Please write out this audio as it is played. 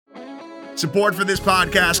Support for this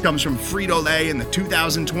podcast comes from Frito-Lay in the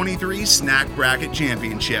 2023 Snack Bracket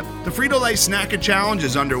Championship. The Frito-Lay Snack-It Challenge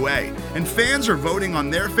is underway, and fans are voting on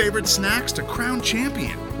their favorite snacks to crown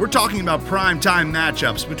champion. We're talking about prime-time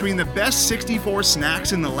matchups between the best 64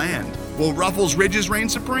 snacks in the land. Will Ruffles Ridges reign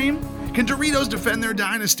supreme? Can Doritos defend their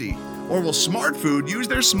dynasty? Or will Smart Food use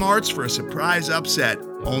their smarts for a surprise upset?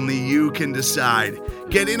 Only you can decide.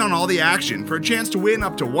 Get in on all the action for a chance to win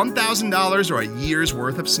up to $1,000 or a year's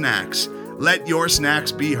worth of snacks. Let your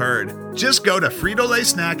snacks be heard. Just go to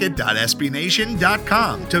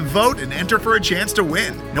fritolaysnacket.sbnation.com to vote and enter for a chance to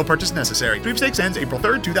win. No purchase necessary. Sweepstakes ends April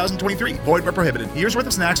 3rd, 2023. Void where prohibited. Year's worth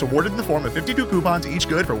of snacks awarded in the form of 52 coupons, each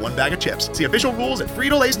good for one bag of chips. See official rules at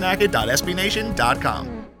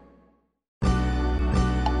fritolaysnacket.sbnation.com.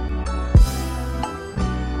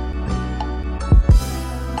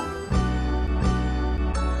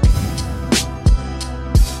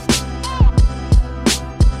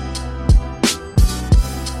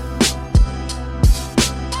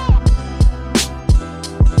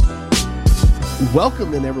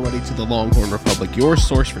 Welcome in, everybody, to the Longhorn Republic, your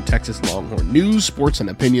source for Texas Longhorn news, sports, and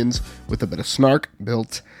opinions with a bit of snark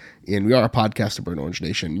built in. We are a podcast of Burnt Orange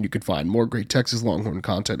Nation, and you can find more great Texas Longhorn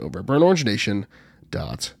content over at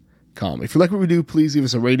burntorangenation.com. If you like what we do, please leave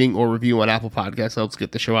us a rating or review on Apple Podcasts. It helps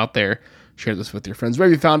get the show out there. Share this with your friends.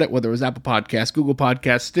 Wherever you found it, whether it was Apple Podcasts, Google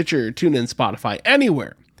Podcasts, Stitcher, TuneIn, Spotify,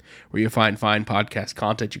 anywhere where you find fine podcast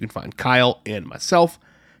content, you can find Kyle and myself.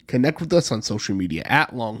 Connect with us on social media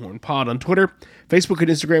at Longhorn Pod on Twitter, Facebook, and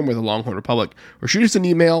Instagram. We're the Longhorn Republic. Or shoot us an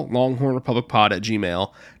email,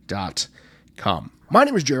 longhornrepublicpod@gmail.com. My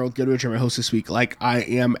name is Gerald Goodrich. I'm your host this week, like I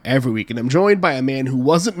am every week. And I'm joined by a man who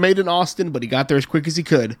wasn't made in Austin, but he got there as quick as he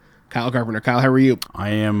could, Kyle Carpenter. Kyle, how are you? I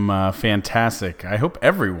am fantastic. I hope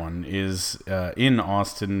everyone is in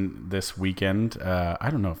Austin this weekend. I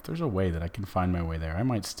don't know if there's a way that I can find my way there. I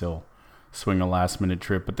might still swing a last-minute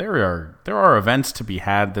trip, but there are events to be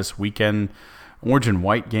had this weekend. Orange and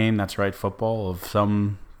white game, that's right, football of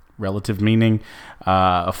some relative meaning.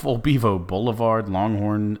 A full Bevo Boulevard,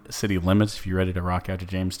 Longhorn City Limits, if you're ready to rock out to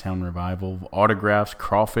Jamestown Revival. Autographs,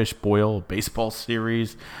 crawfish boil, baseball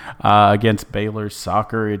series against Baylor,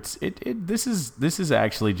 soccer. This is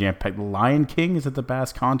actually jam-packed. Lion King is at the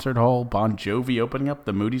Bass Concert Hall. Bon Jovi opening up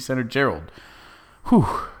the Moody Center. Gerald, whew.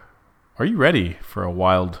 Are you ready for a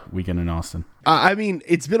wild weekend in Austin? I mean,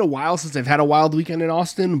 it's been a while since I've had a wild weekend in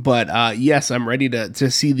Austin, but yes, I'm ready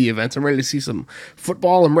to see the events. I'm ready to see some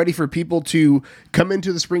football. I'm ready for people to come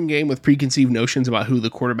into the spring game with preconceived notions about who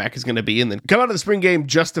the quarterback is going to be, and then come out of the spring game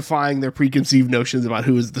justifying their preconceived notions about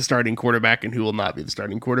who is the starting quarterback and who will not be the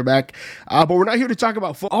starting quarterback. But we're not here to talk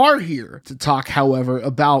about football. We are here to talk, however,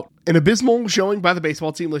 about an abysmal showing by the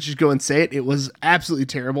baseball team. Let's just go and say it. It was absolutely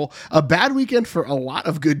terrible. A bad weekend for a lot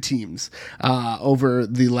of good teams over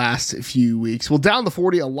the last few weeks. Well, down the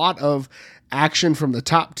 40, a lot of action from the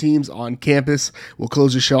top teams on campus. We'll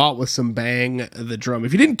close the show out with some Bang the Drum.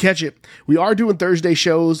 If you didn't catch it, we are doing Thursday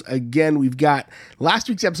shows. Again, we've got last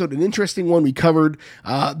week's episode, an interesting one. We covered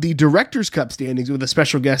the Directors' Cup standings with a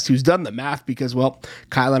special guest who's done the math because, well,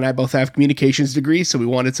 Kyle and I both have communications degrees, so we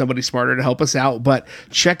wanted somebody smarter to help us out. But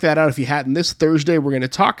check that out if you hadn't. This Thursday, we're going to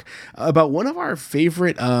talk about one of our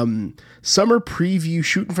favorite summer preview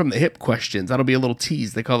shooting from the hip questions. That'll be a little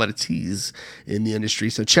tease. They call that a tease in the industry.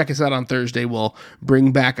 So check us out on Thursday. We'll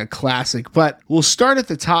bring back a classic, but we'll start at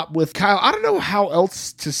the top with Kyle. I don't know how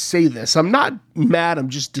else to say this. I'm not mad. I'm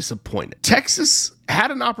just disappointed. Texas had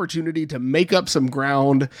an opportunity to make up some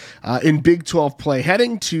ground in Big 12 play,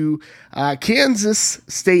 heading to Kansas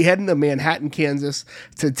State, heading to Manhattan, Kansas,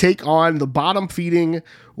 to take on the bottom-feeding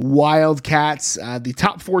Wildcats. The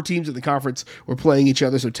top four teams in the conference were playing each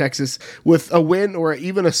other, so Texas, with a win or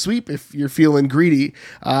even a sweep, if you're feeling greedy,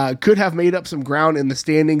 could have made up some ground in the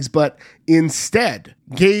standings, but instead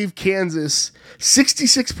gave Kansas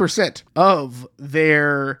 66% of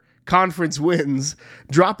their conference wins,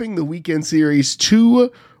 dropping the weekend series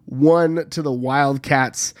 2-1 to the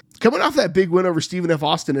Wildcats. Coming off that big win over Stephen F.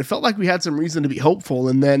 Austin, it felt like we had some reason to be hopeful,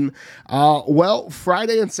 and then,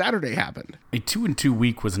 Friday and Saturday happened. A 2-2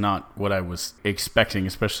 week was not what I was expecting,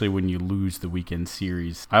 especially when you lose the weekend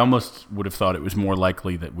series. I almost would have thought it was more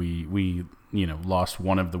likely that we lost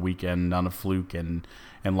one of the weekend on a fluke and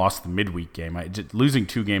lost the midweek game. Losing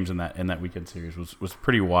two games in that weekend series was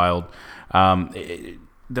pretty wild.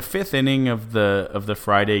 The fifth inning of the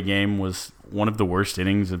Friday game was one of the worst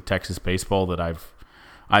innings of Texas baseball that I've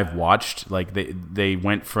watched. Like they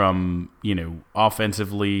went from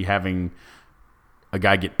offensively having a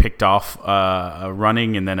guy get picked off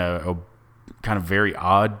running, and then a kind of very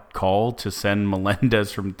odd call to send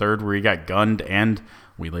Melendez from third where he got gunned and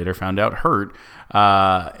we later found out hurt.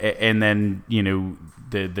 And then,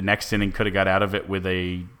 the next inning could have got out of it with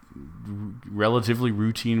a relatively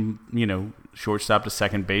routine, shortstop to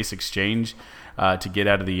second base exchange to get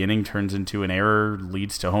out of the inning, turns into an error,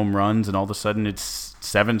 leads to home runs, and all of a sudden it's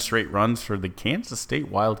 7 straight runs for the Kansas State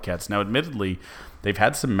Wildcats. Now, admittedly, they've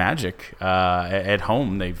had some magic at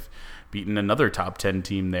home. They've beaten another top 10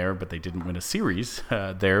 team there, but they didn't win a series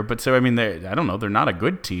there. But so, I mean, I don't know. They're not a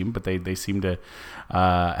good team, but they seem to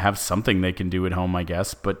have something they can do at home, I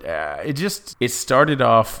guess. But it started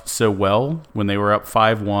off so well when they were up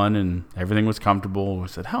 5-1 and everything was comfortable. We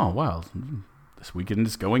said, oh, wow, this weekend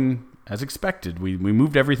is going as expected. We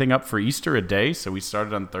moved everything up for Easter a day, so we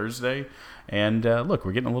started on Thursday. And look,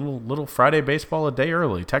 we're getting a little Friday baseball a day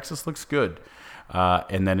early. Texas looks good.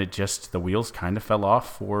 And then the wheels kind of fell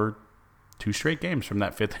off for 2 straight games from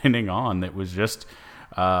that 5th inning on. It was just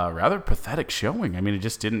rather pathetic showing. I mean, it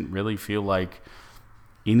just didn't really feel like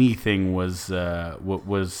anything was what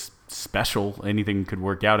was special. Anything could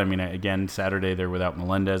work out. I mean, again, Saturday they're without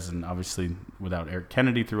Melendez and obviously without Eric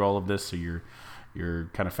Kennedy through all of this. So your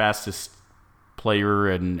kind of fastest player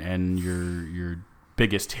and your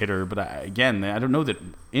biggest hitter. But I don't know that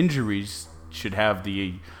injuries should have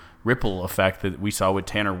the ripple effect that we saw with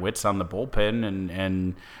Tanner Witts on the bullpen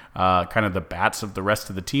and kind of the bats of the rest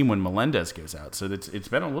of the team when Melendez goes out. So it's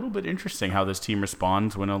been a little bit interesting how this team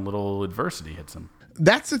responds when a little adversity hits them.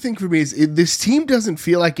 That's the thing for me is this team doesn't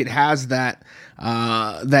feel like it has that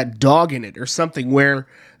dog in it or something where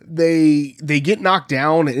they get knocked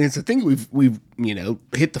down, and it's a thing we've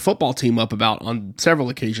hit the football team up about on several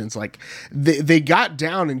occasions. Like they got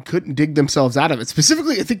down and couldn't dig themselves out of it.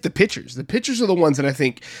 Specifically, I think the pitchers are the ones that I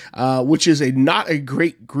think, which is not a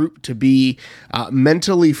great group to be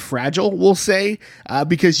mentally fragile, we'll say,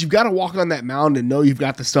 because you've got to walk on that mound and know you've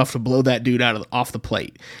got the stuff to blow that dude off the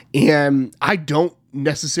plate. And I don't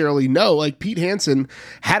necessarily know. Like Pete Hansen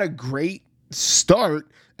had a great start,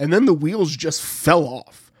 and then the wheels just fell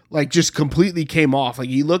off. Like just completely came off. Like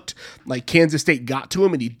he looked like Kansas State got to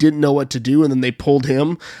him and he didn't know what to do, and then they pulled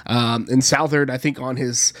him. And Southard, I think on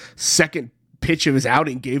his second pitch of his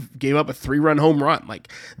outing, gave up a 3-run home run. Like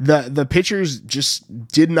the pitchers just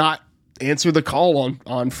did not answer the call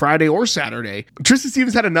on Friday or Saturday. Tristan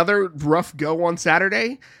Stevens had another rough go on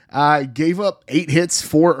Saturday. Gave up 8 hits,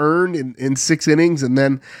 4 earned in 6 innings, and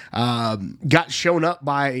then got shown up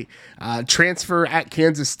by transfer at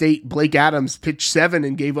Kansas State Blake Adams, pitched 7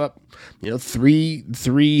 and gave up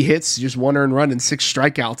 3 hits, just 1 earned run and 6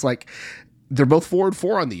 strikeouts. Like they're both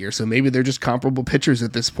 4-4 on the year, so maybe they're just comparable pitchers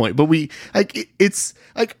at this point. But it's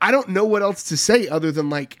like I don't know what else to say other than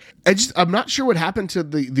like I'm not sure what happened to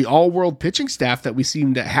the all-world pitching staff that we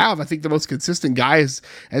seem to have. I think the most consistent guy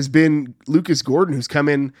has been Lucas Gordon, who's come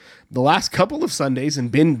in the last couple of Sundays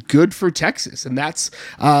and been good for Texas, and that's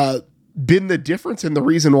been the difference and the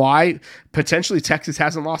reason why potentially Texas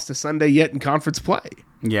hasn't lost a Sunday yet in conference play.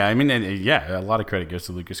 Yeah, I mean, a lot of credit goes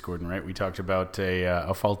to Lucas Gordon, right? We talked about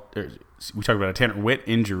a Tanner Witt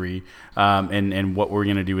injury and what we're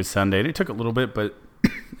going to do with Sunday. And it took a little bit, but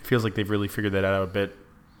it feels like they've really figured that out a bit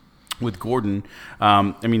with Gordon.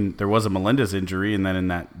 I mean, there was a Melendez injury, and then in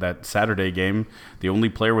that Saturday game, the only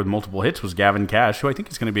player with multiple hits was Gavin Cash, who I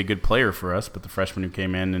think is going to be a good player for us, but the freshman who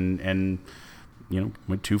came in and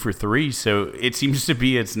went 2 for 3. So it seems to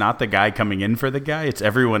be it's not the guy coming in for the guy. It's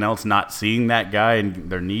everyone else not seeing that guy and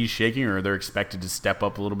their knees shaking, or they're expected to step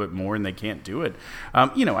up a little bit more and they can't do it.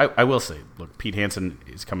 I will say, look, Pete Hansen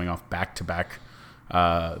is coming off back-to-back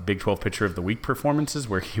Big 12 Pitcher of the Week performances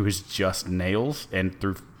where he was just nails, and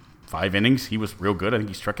through 5 innings, he was real good. I think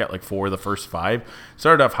he struck out like 4 of the first 5.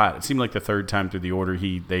 Started off hot. It seemed like the third time through the order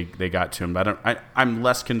they got to him. But I'm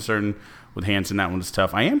less concerned with Hansen. That one was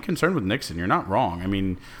tough. I am concerned with Nixon. You're not wrong. I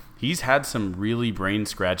mean, he's had some really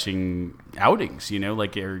brain-scratching outings.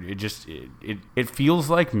 Like it feels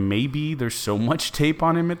like maybe there's so much tape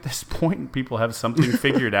on him at this point. People have something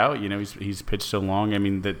figured out. He's pitched so long. I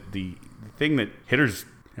mean, the thing that hitters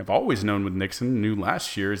have always known with Nixon, knew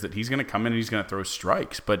last year, is that he's going to come in and he's going to throw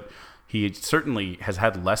strikes. But he certainly has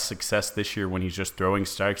had less success this year when he's just throwing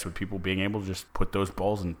strikes, with people being able to just put those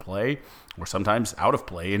balls in play, or sometimes out of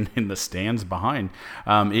play in the stands behind.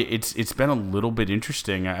 It's been a little bit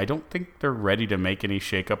interesting. I don't think they're ready to make any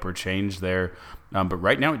shakeup or change there. But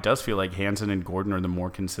right now it does feel like Hansen and Gordon are the more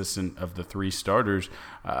consistent of the 3 starters.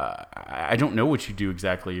 I don't know what you do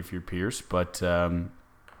exactly if you're Pierce, but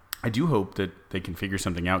I do hope that they can figure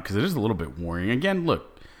something out, because it is a little bit worrying. Again,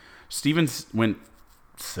 look, Stevens went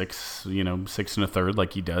 6 1/3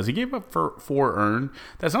 like he does. He gave up for 4 earned.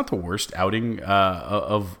 That's not the worst outing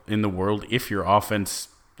in the world if your offense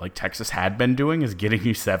like Texas had been doing, is getting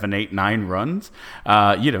you 7, 8, 9 runs,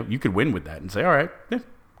 you could win with that and say, all right,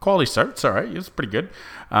 quality start. It's all right. It's pretty good.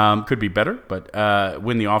 Could be better. But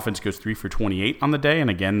when the offense goes 3 for 28 on the day, and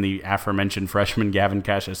again, the aforementioned freshman Gavin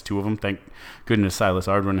Cash has 2 of them. Thank goodness Silas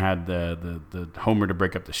Ardwin had the homer to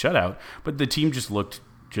break up the shutout. But the team just looked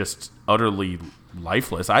just utterly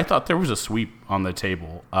lifeless. I thought there was a sweep on the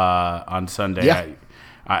table on Sunday. Yeah.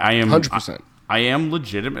 I am 100%. I am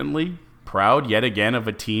legitimately proud yet again of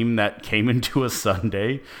a team that came into a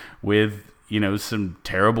Sunday with some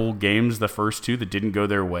terrible games, the first 2 that didn't go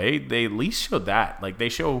their way. They at least showed that. Like, they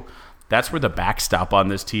show that's where the backstop on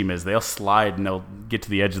this team is. They'll slide and they'll get to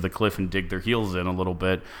the edge of the cliff and dig their heels in a little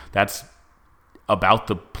bit. That's about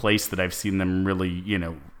the place that I've seen them really,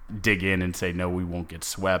 dig in and say, no, we won't get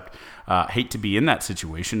swept. Hate to be in that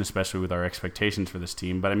situation, especially with our expectations for this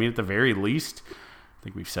team. But, I mean, at the very least, I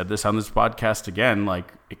think we've said this on this podcast again,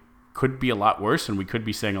 like, it could be a lot worse, and we could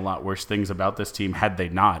be saying a lot worse things about this team had they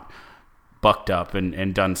not bucked up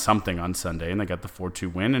and done something on Sunday, and they got the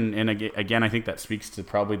 4-2 win. And again, I think that speaks to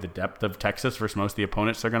probably the depth of Texas versus most of the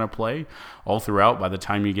opponents they're going to play all throughout. By the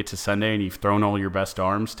time you get to Sunday and you've thrown all your best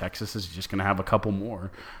arms, Texas is just going to have a couple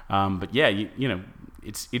more. But yeah,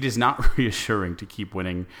 it is not reassuring to keep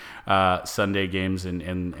winning Sunday games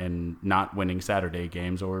and not winning Saturday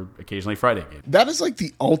games or occasionally Friday games. That is like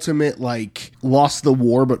the ultimate, like, lost the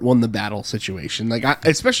war but won the battle situation. Like,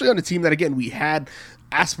 especially on a team that, again, we had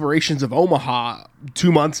aspirations of Omaha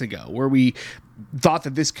 2 months ago, where we thought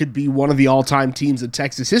that this could be one of the all-time teams in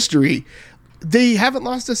Texas history. They haven't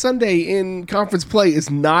lost a Sunday in conference play is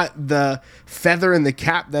not the feather in the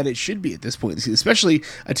cap that it should be at this point, especially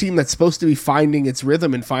a team that's supposed to be finding its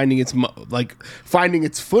rhythm and finding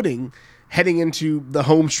its footing heading into the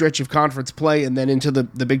home stretch of conference play and then into the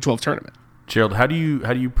Big 12 tournament. Gerald, how do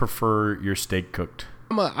you prefer your steak cooked?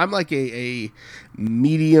 I'm like a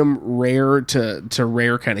medium rare to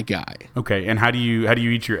rare kind of guy. Okay, and how do you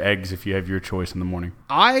eat your eggs if you have your choice in the morning?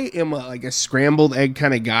 I am like a scrambled egg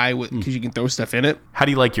kind of guy because you can throw stuff in it. How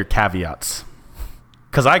do you like your caveats?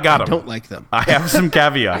 Because I got them. I don't like them. I have some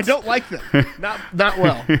caveats. I don't like them. Not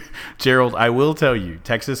well. Gerald, I will tell you,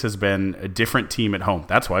 Texas has been a different team at home.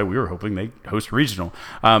 That's why we were hoping they host regional.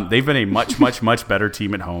 They've been a much, much, much better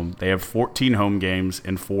team at home. They have 14 home games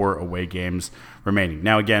and 4 away games remaining.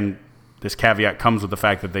 Now, again, this caveat comes with the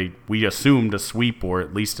fact that we assumed a sweep or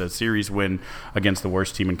at least a series win against the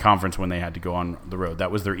worst team in conference when they had to go on the road.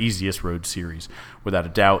 That was their easiest road series, without a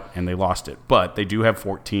doubt, and they lost it. But they do have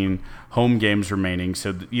 14 home games remaining,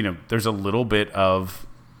 so there's a little bit of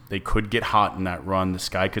they could get hot in that run. The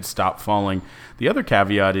sky could stop falling. The other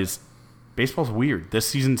caveat is baseball's weird. This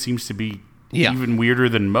season seems to be even weirder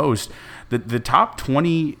than most. The top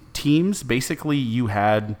 20 teams, basically you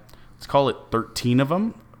had, let's call it 13 of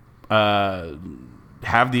them,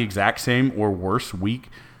 have the exact same or worse week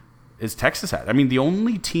as Texas had. I mean, the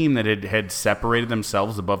only team that had separated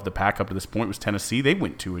themselves above the pack up to this point was Tennessee. They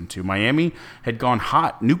went 2-2. Miami had gone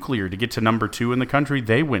hot, nuclear, to get to number 2 in the country.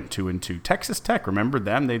 They went 2-2. Texas Tech, remember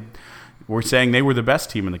them? They were saying they were the best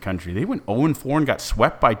team in the country. They went 0-4 and got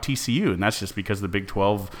swept by TCU, and that's just because the Big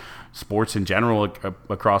 12 sports in general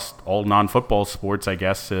across all non-football sports, I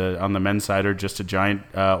guess, on the men's side are just a giant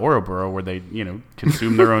Ouroboros where they,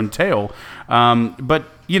 consume their own tail. But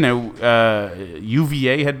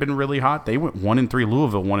UVA had been really hot. They went 1-3.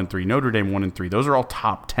 Louisville 1-3. Notre Dame 1-3. Those are all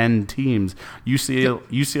top 10 teams.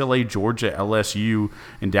 UCLA, Georgia, LSU,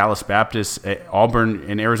 and Dallas Baptist, Auburn,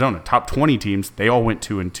 and Arizona, top 20 teams. They all went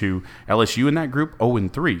 2-2. LSU in that group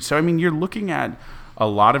 0-3. So I mean, you're looking at a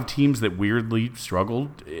lot of teams that weirdly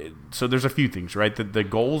struggled. So there's a few things, right? The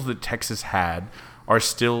goals that Texas had are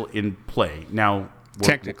still in play. Now,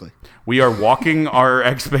 technically, we are walking our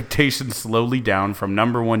expectations slowly down from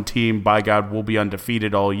number 1 team. By God, we'll be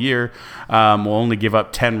undefeated all year. We'll only give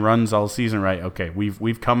up 10 runs all season, right? Okay,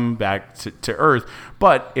 we've come back to earth.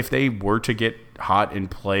 But if they were to get hot and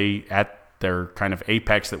play at their kind of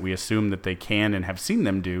apex that we assume that they can and have seen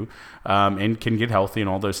them do, and can get healthy and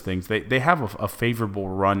all those things, they have a favorable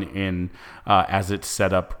run in as it's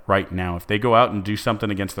set up right now. If they go out and do something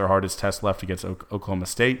against their hardest test left against Oklahoma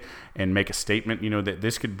State and make a statement, that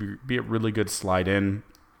this could be a really good slide in.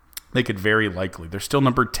 They could very likely. They're still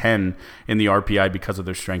number 10 in the RPI because of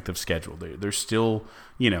their strength of schedule. They're still,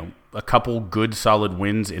 a couple good solid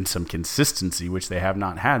wins and some consistency, which they have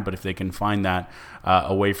not had. But if they can find that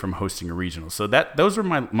away from hosting a regional, so those are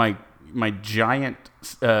my giant,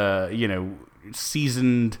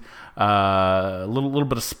 seasoned, little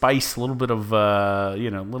bit of spice, a little bit of a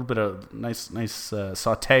little bit of nice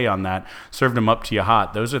saute on that. Served them up to you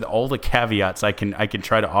hot. Those are all the caveats I can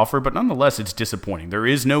try to offer, but nonetheless, it's disappointing. There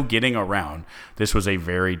is no getting around. This was a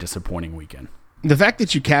very disappointing weekend. The fact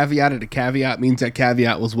that you caveated a caveat means that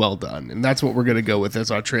caveat was well done, and that's what we're going to go with as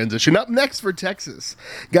our transition. Up next for Texas,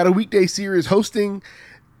 got a weekday series hosting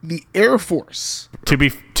the Air Force. To be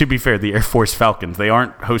fair, the Air Force Falcons. They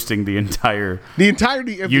aren't hosting the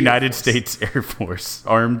entirety of United States Air Force,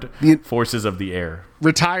 armed forces of the air.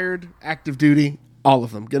 Retired, active duty, all of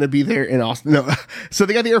them going to be there in Austin. No. So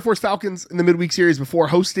they got the Air Force Falcons in the midweek series before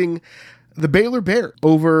hosting the Baylor Bear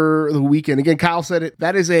over the weekend. Again, Kyle said it.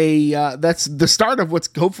 That is that's the start of what's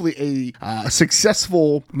hopefully a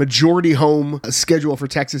successful majority home schedule for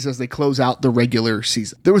Texas as they close out the regular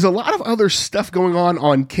season. There was a lot of other stuff going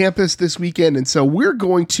on campus this weekend, and so we're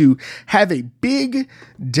going to have a big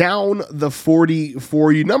down the 40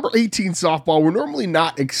 for you. Number 18 softball. We're normally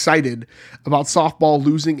not excited about softball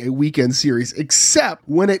losing a weekend series, except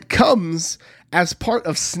when it comes as part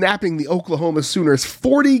of snapping the Oklahoma Sooners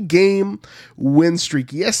 40-game win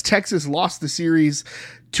streak. Yes, Texas lost the series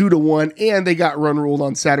 2-1, and they got run ruled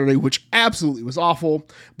on Saturday, which absolutely was awful.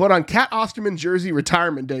 But on Cat Osterman jersey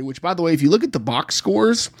retirement day, which, by the way, if you look at the box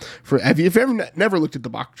scores, if you've never looked at the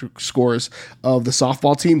box scores of the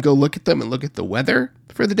softball team, go look at them and look at the weather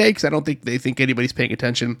for the day, because I don't think they think anybody's paying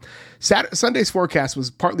attention. Sunday's forecast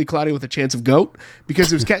was partly cloudy with a chance of goat,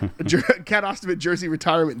 because it was Cat Osterman jersey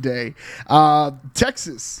retirement day.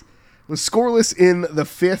 Texas was scoreless in the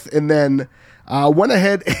fifth, and then went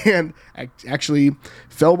ahead and actually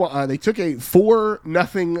fell. They took a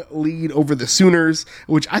 4-0 lead over the Sooners,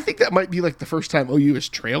 which I think that might be like the first time OU has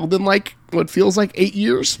trailed in like what feels like 8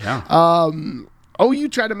 years. Yeah. OU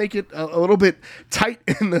tried to make it a little bit tight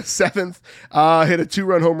in the seventh, hit a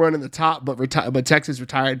 2-run home run in the top, but Texas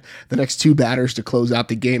retired the next two batters to close out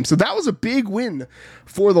the game. So that was a big win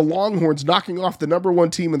for the Longhorns, knocking off the number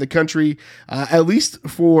one team in the country, at least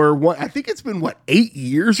for one. I think it's been 8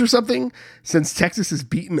 years or something since Texas has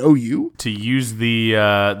beaten OU. To use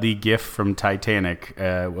the gif from Titanic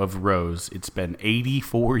of Rose, it's been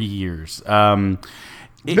 84 years.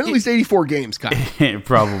 It's been at least 84 games, Kyle.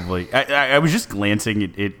 Probably. I was just glancing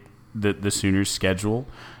at the Sooners' schedule.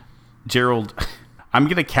 Gerald, I'm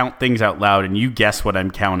going to count things out loud, and you guess what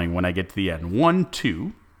I'm counting when I get to the end. 1,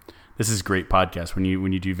 2. This is great podcast when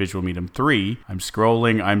you do visual medium. 3. I'm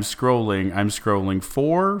scrolling.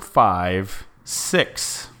 4, 5,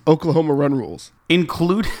 6. Oklahoma run rules.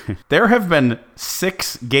 There have been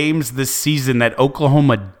 6 games this season that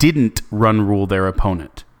Oklahoma didn't run rule their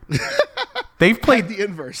opponent. They've played the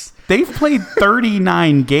inverse. They've played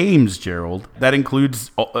 39 games, Gerald. That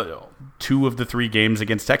includes 2 of the 3 games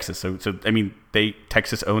against Texas. So I mean,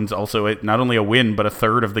 Texas owns also not only a win, but a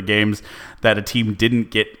third of the games that a team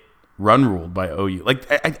didn't get run ruled by OU. Like,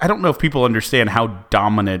 I don't know if people understand how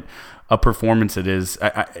dominant a performance it is.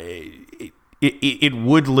 It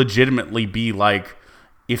would legitimately be like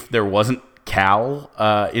if there wasn't Cal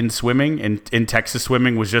in swimming, and Texas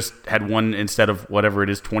swimming had one, instead of whatever it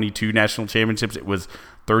is, 22 national championships, it was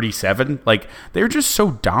 37. Like, they're just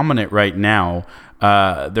so dominant right now.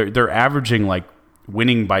 They're averaging like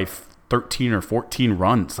winning by 13 or 14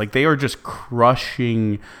 runs. Like, they are just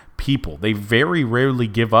crushing people. They very rarely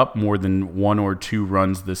give up more than 1 or 2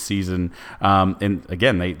 runs this season. And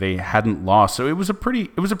again, they hadn't lost, so it was a pretty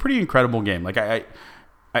incredible game. Like, I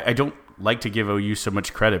don't like to give OU so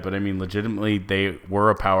much credit, but I mean, legitimately, they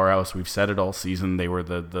were a powerhouse. We've said it all season. They were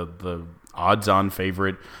the odds-on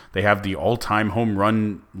favorite. They have the all-time home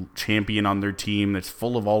run champion on their team that's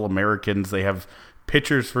full of All-Americans. They have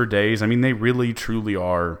pitchers for days. I mean, they really, truly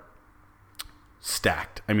are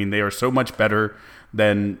stacked. I mean, they are so much better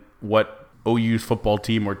than what OU's football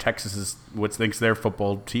team or Texas's what thinks their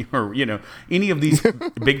football team, or any of these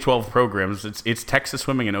Big 12 programs. It's Texas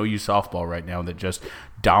swimming and OU softball right now that just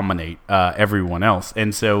dominate everyone else.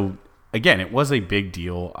 And so again, it was a big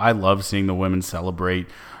deal. I love seeing the women celebrate.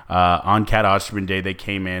 On Cat Osterman Day, they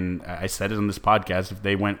came in. I said it on this podcast. If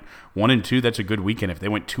they went 1-2, that's a good weekend. If they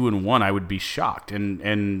went 2-1, I would be shocked.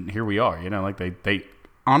 And here we are. Like they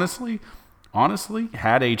honestly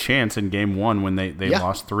had a chance in game 1 when they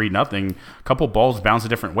lost 3-0. A couple balls bounced a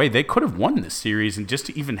different way. They could have won this series, and just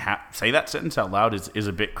to even say that sentence out loud is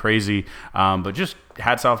a bit crazy. But just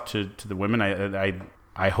hats off to the women.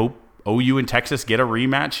 I hope OU and Texas get a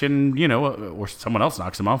rematch and, or someone else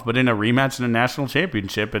knocks them off, but in a rematch in a national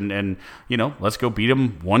championship and let's go beat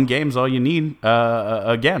them. One game's all you need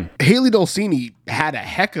again. Haley Dulcini had a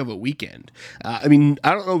heck of a weekend. I don't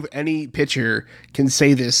know if any pitcher can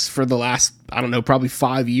say this for the last, probably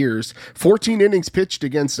 5 years. 14 innings pitched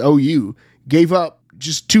against OU, gave up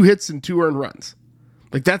just 2 hits and 2 earned runs.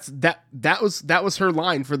 Like that was her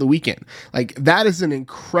line for the weekend. Like that is an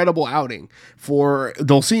incredible outing for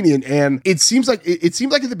Dulcini, and it seemed like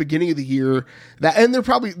at the beginning of the year that, and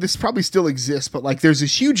this probably still exists, but like there's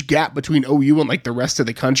this huge gap between OU and like the rest of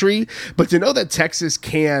the country. But to know that Texas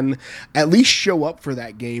can at least show up for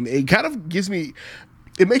that game, it kind of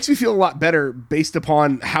it makes me feel a lot better based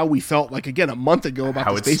upon how we felt like, again, a month ago about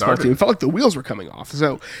how this baseball team. It felt like the wheels were coming off.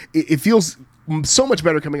 So it feels so much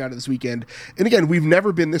better coming out of this weekend. And again, we've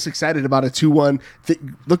never been this excited about a 2-1.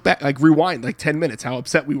 Look back, like rewind like 10 minutes, how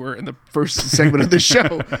upset we were in the first segment of the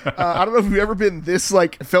show. I don't know if we've ever been this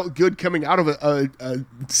like felt good coming out of a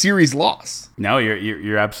series loss. No,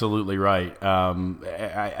 you're absolutely right.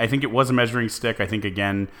 I think it was a measuring stick. I think,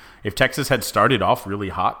 again, if Texas had started off really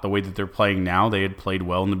hot the way that they're playing now, they had played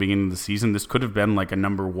well in the beginning of the season, this could have been like a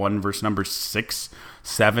number 1 versus number 6,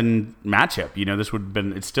 7 matchup. This would have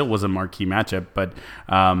been, it still was a marquee matchup, but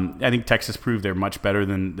I think Texas proved they're much better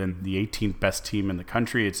than the 18th best team in the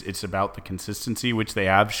country. It's about the consistency, which they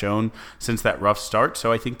have shown since that rough start.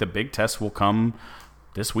 So I think the big test will come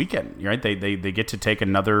this weekend, right? They get to take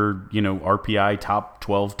another, RPI top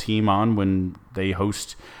 12 team on when they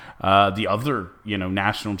host the other,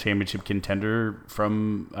 national championship contender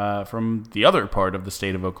from the other part of the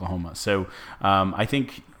state of Oklahoma. So I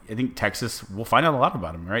think Texas, we'll find out a lot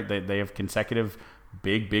about them, right? They have consecutive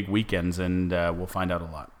big weekends, and we'll find out a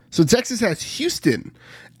lot. So Texas has Houston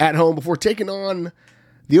at home before taking on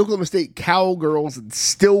the Oklahoma State Cowgirls in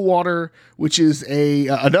Stillwater, which is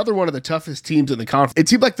another one of the toughest teams in the conference. It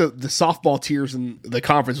seemed like the softball tiers in the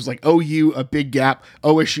conference was like OU, a big gap,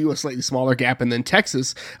 OSU, a slightly smaller gap, and then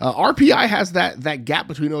Texas. RPI has that gap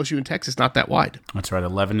between OSU and Texas not that wide. That's right.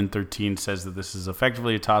 11-13 says that this is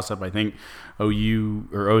effectively a toss-up. I think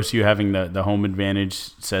OSU having the home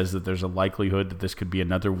advantage says that there's a likelihood that this could be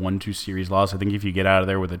another 1-2 series loss. I think if you get out of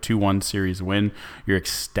there with a 2-1 series win, you're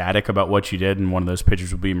ecstatic about what you did, and one of those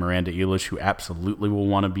pitchers will be Miranda Elish, who absolutely will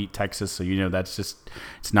want to beat Texas. So, that's just,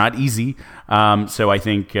 it's not easy. So I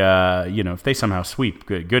think, if they somehow sweep,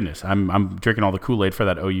 goodness, I'm drinking all the Kool-Aid for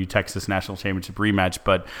that OU Texas National Championship rematch.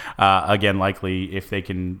 But again, likely if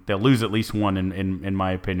they'll lose at least one in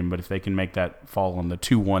my opinion. But if they can make that fall on the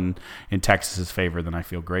 2-1 in Texas's favor, then I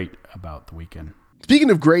feel great about the weekend.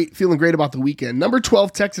 Speaking of feeling great about the weekend, number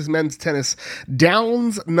 12 Texas men's tennis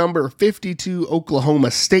downs number 52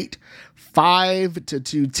 Oklahoma State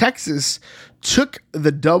 5-2. Texas took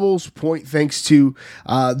the doubles point thanks to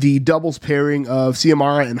the doubles pairing of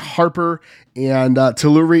Ciamara and Harper and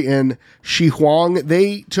Telluri and Shi Huang.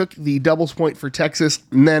 They took the doubles point for Texas,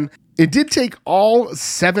 and then it did take all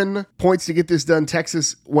 7 points to get this done.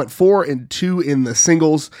 Texas went 4-2 in the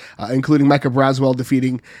singles, including Micah Braswell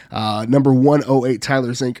defeating number 108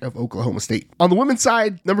 Tyler Zink of Oklahoma State. On the women's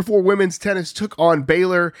side, number 4 women's tennis took on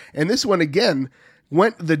Baylor, and this one again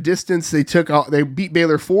went the distance. They beat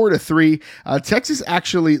Baylor 4-3. Texas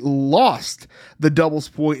actually lost the doubles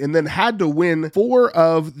point and then had to win 4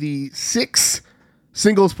 of the 6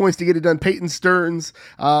 singles points to get it done. Peyton Stearns,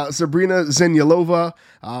 Sabrina Zenyalova,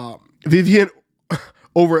 Vivian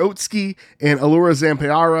Overotsky, and Allura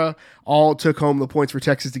Zampiara all took home the points for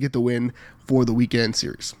Texas to get the win for the weekend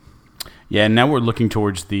series. Yeah, and now we're looking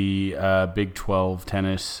towards the Big 12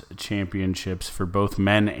 tennis championships for both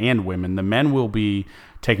men and women. The men will be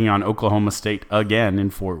taking on Oklahoma State again in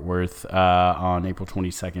Fort Worth on April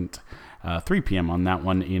 22nd, 3 p.m. on that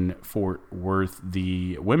one in Fort Worth.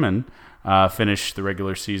 The women finished the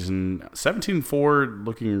regular season 17-4,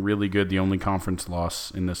 looking really good. The only conference loss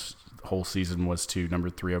in this whole season was to number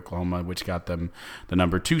 3 Oklahoma, which got them the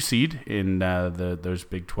number 2 seed in those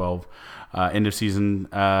Big 12 end of season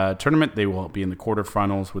tournament. They will be in the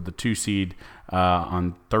quarterfinals with the 2 seed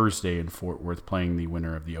on Thursday in Fort Worth, playing the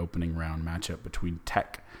winner of the opening round matchup between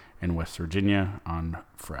Tech and West Virginia on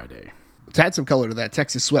Friday. To add some color to that,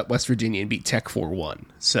 Texas swept West Virginia and beat Tech 4-1.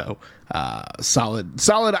 So solid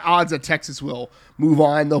odds that Texas will move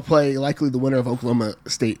on. They'll play likely the winner of Oklahoma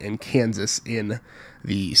State and Kansas in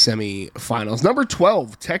the semifinals. Number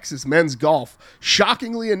 12, Texas men's golf,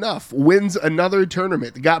 shockingly enough, wins another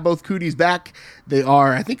tournament. They got both Cooties back. They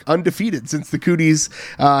are, I think, undefeated since the Cooties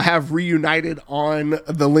have reunited on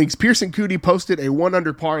the links. Pearson Coody posted a 1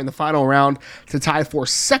 under par in the final round to tie for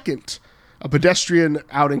second a pedestrian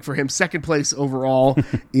outing for him. Second place overall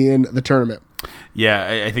in the tournament.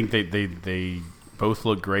 Yeah, I think they both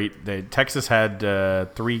look great. Texas had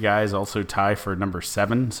 3 guys also tie for number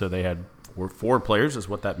 7, so they had four players is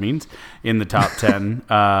what that means in the top 10.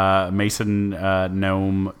 Mason,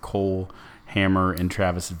 Nome, Cole, Hammer, and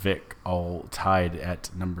Travis Vick all tied at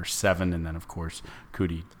number 7, and then of course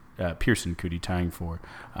Pearson Cootie tying for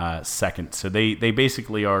second. So they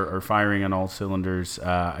basically are firing on all cylinders.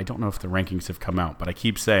 I don't know if the rankings have come out, but I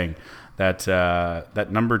keep saying that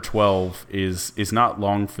that number 12 is not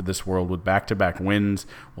long for this world with back-to-back wins.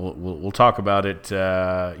 We'll talk about it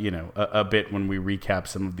a bit when we recap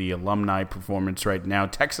some of the alumni performance right now.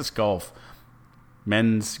 Texas golf,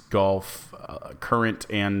 men's golf, current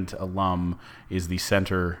and alum, is the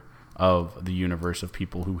center of the universe of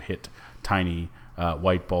people who hit tiny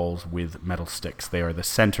white balls with metal sticks. They are the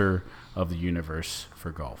center of the universe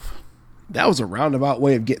for golf. That was a roundabout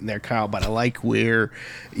way of getting there, Kyle, but I like where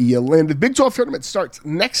you landed. Big 12 tournament starts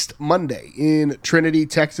next Monday in Trinity,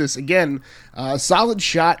 Texas. Again, solid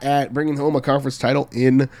shot at bringing home a conference title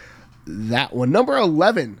in that one. Number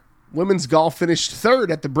 11, women's golf finished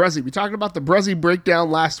third at the Brezzy. We talked about the Brezzy breakdown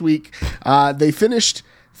last week. They finished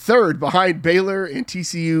third behind Baylor and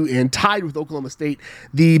TCU and tied with Oklahoma State.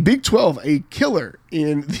 The Big 12, a killer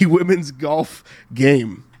in the women's golf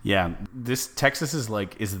game. Yeah, this Texas is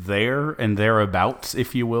there and thereabouts,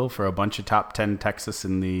 if you will, for a bunch of top 10 Texas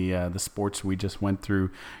in the sports we just went through,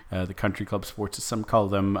 the country club sports, as some call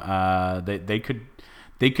them. They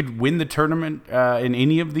could win the tournament in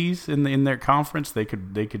any of these in their conference. They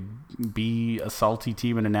could be a salty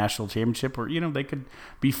team in a national championship, or they could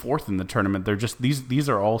be fourth in the tournament. They're just these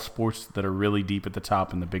are all sports that are really deep at the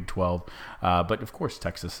top in the Big 12. But of course,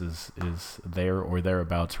 Texas is there or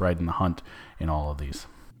thereabouts, right in the hunt in all of these.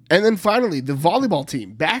 And then finally, the volleyball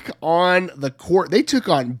team back on the court. They took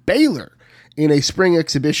on Baylor in a spring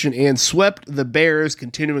exhibition and swept the Bears,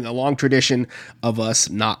 continuing a long tradition of us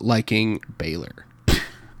not liking Baylor.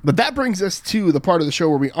 But that brings us to the part of the show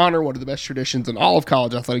where we honor one of the best traditions in all of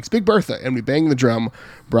college athletics, Big Bertha, and we bang the drum,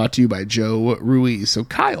 brought to you by Joe Ruiz. So,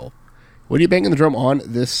 Kyle, what are you banging the drum on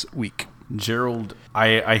this week? Gerald,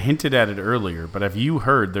 I hinted at it earlier, but have you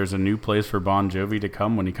heard there's a new place for Bon Jovi to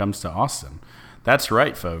come when he comes to Austin? That's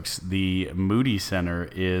right, folks. The Moody Center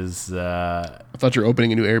is... I thought you were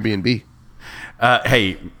opening a new Airbnb.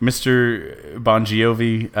 Hey, Mr. Bon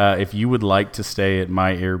Jovi, if you would like to stay at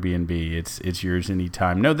my Airbnb, it's yours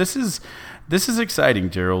anytime. No, this is exciting,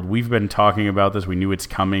 Gerald. We've been talking about this. We knew it's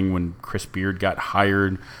coming when Chris Beard got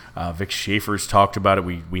hired. Vic Schaefer's talked about it.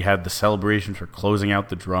 We had the celebrations for closing out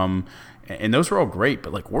the drum, and those were all great.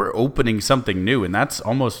 But we're opening something new, and that's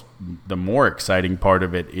almost the more exciting part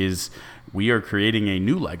of it. Is we are creating a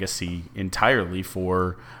new legacy entirely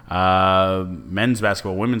for men's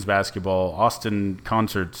basketball, women's basketball, Austin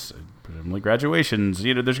concerts, presumably graduations.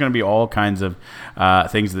 There's going to be all kinds of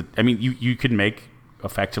things that, you could make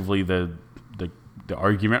effectively the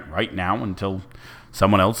argument right now until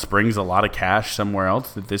someone else springs a lot of cash somewhere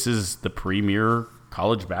else that this is the premier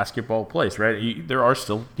college basketball place, right? There are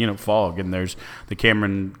still, fog, and there's the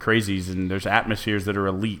Cameron Crazies, and there's atmospheres that are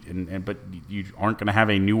elite, but you aren't going to have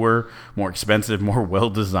a newer, more expensive, more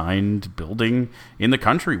well-designed building in the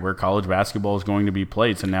country where college basketball is going to be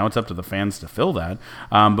played. So now it's up to the fans to fill that.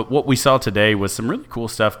 But what we saw today was some really cool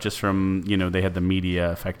stuff just from, they had the media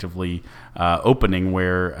effectively opening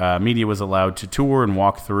where media was allowed to tour and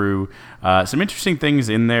walk through some interesting things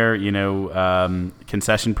in there,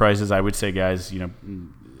 concession prices. I would say, guys,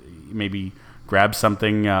 maybe grab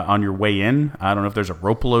something on your way in. I don't know if there's a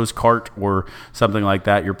Ropelo's cart or something like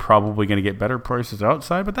that. You're probably going to get better prices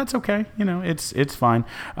outside, but that's okay. It's fine.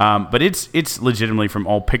 But it's legitimately, from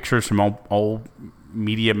all pictures, from all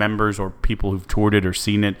media members or people who've toured it or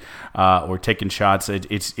seen it or taken shots.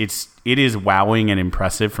 It is wowing and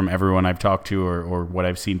impressive from everyone I've talked to or what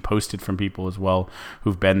I've seen posted from people as well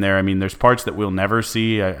who've been there. There's parts that we'll never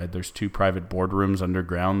see. There's 2 private boardrooms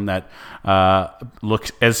underground that look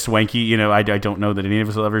as swanky. I don't know that any of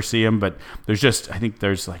us will ever see them, but I think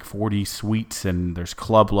there's 40 suites and there's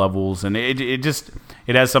club levels, and it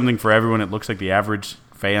has something for everyone. It looks like the average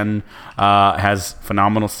fan has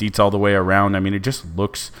phenomenal seats all the way around. It just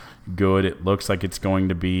looks good. It looks like it's going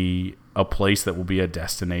to be a place that will be a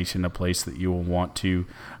destination, a place that you will want to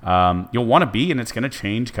be, and it's going to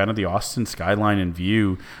change kind of the Austin skyline and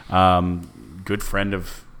view. I'll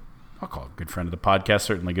call it good friend of the podcast,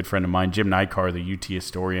 certainly good friend of mine, Jim Nykar, the UT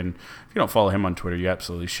historian. If you don't follow him on Twitter, you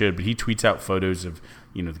absolutely should. But he tweets out photos of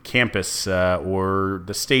the campus or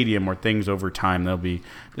the stadium or things over time.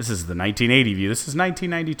 This is the 1980 view. This is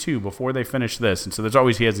 1992 before they finished this. And so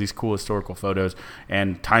he has these cool historical photos.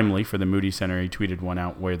 And timely for the Moody Center, he tweeted one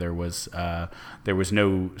out where there was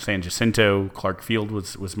no San Jacinto. Clark Field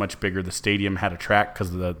was much bigger. The stadium had a track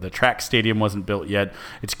because the track stadium wasn't built yet.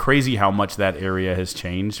 It's crazy how much that area has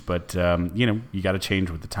changed. But, you got to change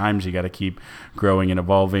with the times. You got to keep growing and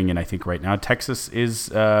evolving. And I think right now Texas is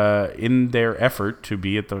in their effort to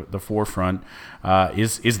be at the forefront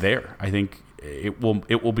is there. I think it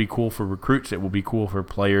will be cool for recruits. It will be cool for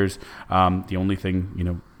players. The only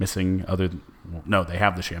thing missing they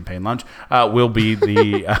have the champagne lunch, will be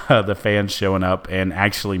the fans showing up and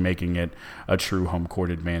actually making it a true home court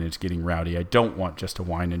advantage, getting rowdy. I don't want just a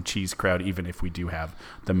wine and cheese crowd, even if we do have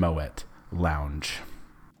the Moet Lounge.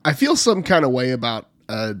 I feel some kind of way about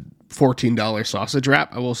a $14 sausage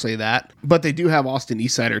wrap, I will say that. But they do have Austin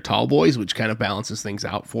Eastsider Tall Boys, which kind of balances things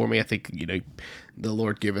out for me. I think, the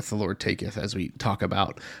Lord giveth, the Lord taketh, as we talk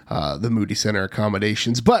about the Moody Center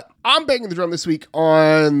accommodations. But I'm banging the drum this week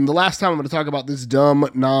on the last time I'm going to talk about this dumb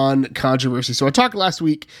non-controversy. So I talked last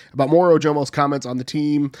week about Moro Ojomo's comments on the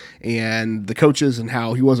team and the coaches and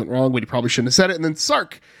how he wasn't wrong, but he probably shouldn't have said it. And then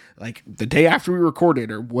Sark, like the day after we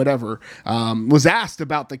recorded or whatever, was asked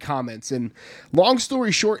about the comments. And long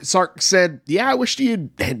story short, Sark said, yeah, I wished he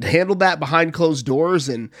had handled that behind closed doors.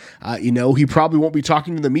 And, he probably won't be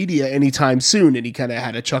talking to the media anytime soon. And he kind of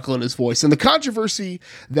had a chuckle in his voice. And the controversy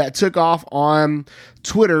that took off on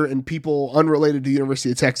Twitter and people unrelated to the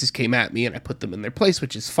University of Texas came at me, and I put them in their place,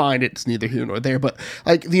 which is fine. It's neither here nor there. But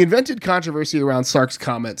like the invented controversy around Sark's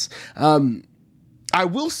comments, I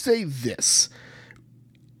will say this.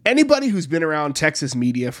 Anybody who's been around Texas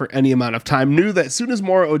media for any amount of time knew that as soon as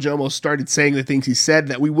Moro Ojomo started saying the things he said,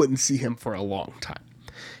 that we wouldn't see him for a long time.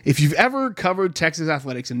 If you've ever covered Texas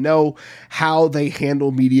athletics and know how they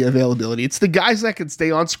handle media availability, it's the guys that can stay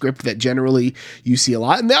on script that generally you see a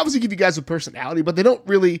lot. And they obviously give you guys a personality, but they don't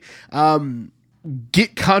really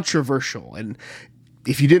get controversial. And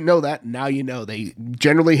if you didn't know that, now you know. They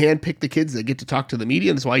generally handpick the kids that get to talk to the media,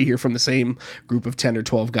 and that's why you hear from the same group of 10 or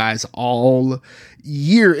 12 guys all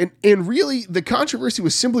year. And really, the controversy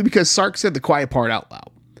was simply because Sark said the quiet part out loud.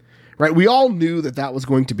 Right? We all knew that was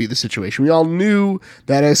going to be the situation. We all knew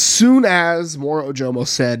that as soon as Moro Ojomo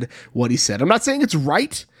said what he said. I'm not saying it's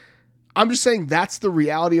right. I'm just saying that's the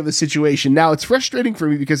reality of the situation. Now, it's frustrating for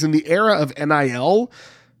me because in the era of NIL,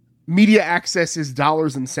 media access is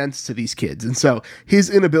dollars and cents to these kids. And so his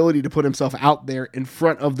inability to put himself out there in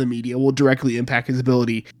front of the media will directly impact his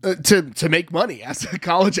ability to make money as a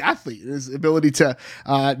college athlete, his ability to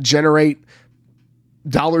generate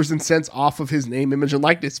dollars and cents off of his name, image, and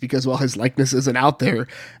likeness because, well, his likeness isn't out there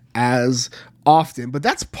as often. But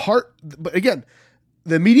but again,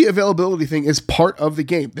 the media availability thing is part of the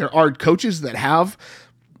game. There are coaches that have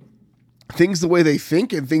things the way they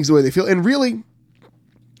think and things the way they feel. And really,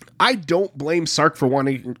 I don't blame Sark for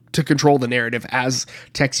wanting to control the narrative as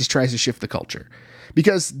Texas tries to shift the culture,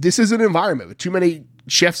 because this is an environment with too many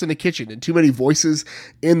chefs in the kitchen and too many voices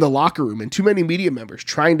in the locker room and too many media members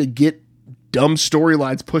trying to get dumb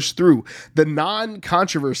storylines pushed through. The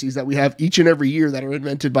non-controversies that we have each and every year that are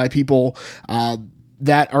invented by people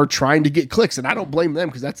that are trying to get clicks. And I don't blame them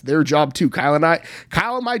because that's their job too. Kyle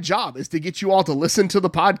and my job is to get you all to listen to the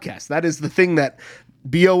podcast. That is the thing that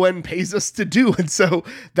BON pays us to do. And so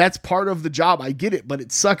that's part of the job. I get it, but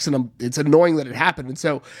it sucks and it's annoying that it happened. And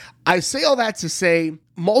so I say all that to say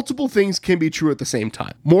multiple things can be true at the same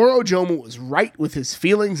time. Moro Ojomo was right with his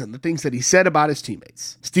feelings and the things that he said about his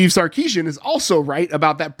teammates. Steve Sarkisian is also right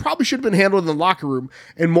about that probably should have been handled in the locker room,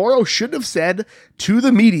 and Moro should have said to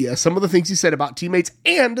the media some of the things he said about teammates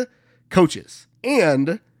and coaches.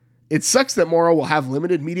 And it sucks that Moro will have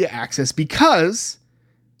limited media access because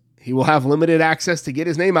he will have limited access to get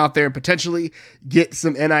his name out there and potentially get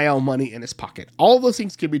some NIL money in his pocket. All of those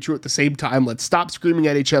things can be true at the same time. Let's stop screaming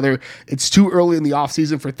at each other. It's too early in the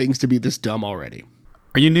offseason for things to be this dumb already.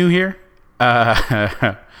 Are you new here?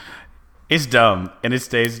 It's dumb, and it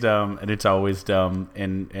stays dumb, and it's always dumb.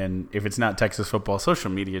 And if it's not Texas football, social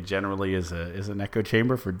media generally is an echo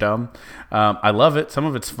chamber for dumb. I love it. Some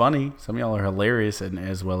of it's funny. Some of y'all are hilarious and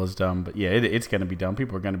as well as dumb. But yeah, it's going to be dumb.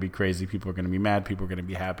 People are going to be crazy. People are going to be mad. People are going to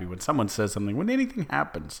be happy when someone says something. When anything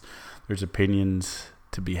happens, there's opinions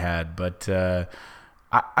to be had. But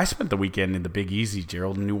I spent the weekend in the Big Easy,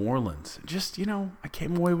 Gerald, in New Orleans. Just, I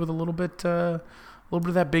came away with a little bit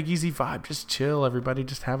of that Big Easy vibe. Just chill, everybody.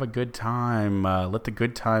 Just have a good time. Let the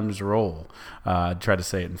good times roll. Try to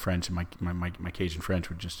say it in French, and my Cajun French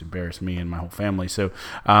would just embarrass me and my whole family. So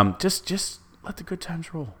just let the good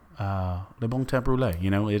times roll. Le bon temps roule. You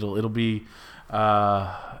know, it'll be all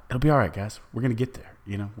right, guys. We're gonna get there.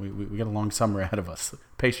 You know, we got a long summer ahead of us.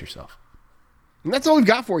 Pace yourself. And that's all we've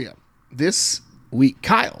got for you this week.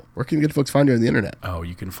 Kyle, where can good folks find you on the internet? Oh,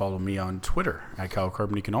 you can follow me on Twitter at Kyle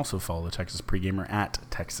Carbon. You can also follow the Texas Pregamer at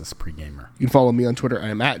Texas Pregamer. You can follow me on Twitter. I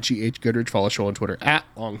am at GH Goodrich. Follow the show on Twitter at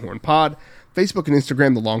Longhorn Pod. Facebook and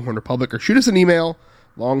Instagram, The Longhorn Republic, or shoot us an email,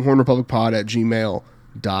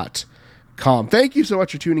 longhornrepublicpod@gmail.com. Thank you so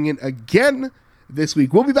much for tuning in again this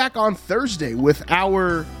week. We'll be back on Thursday with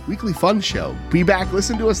our weekly fun show. Be back,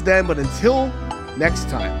 listen to us then, but until next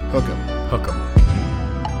time, hook 'em. Hook 'em.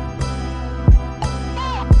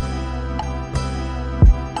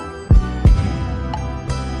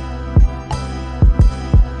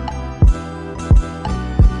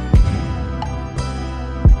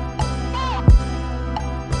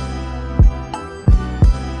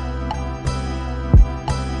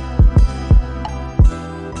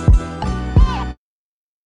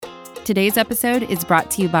 Today's episode is brought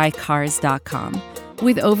to you by Cars.com.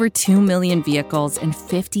 With over 2 million vehicles and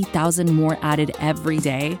 50,000 more added every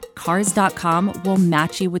day, Cars.com will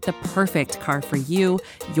match you with the perfect car for you,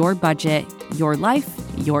 your budget, your life,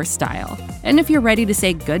 your style. And if you're ready to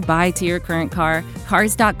say goodbye to your current car,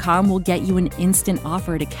 Cars.com will get you an instant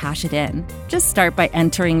offer to cash it in. Just start by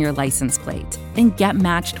entering your license plate and get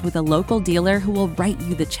matched with a local dealer who will write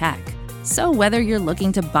you the check. So whether you're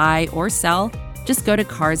looking to buy or sell, just go to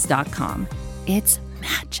Cars.com. It's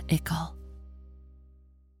magical.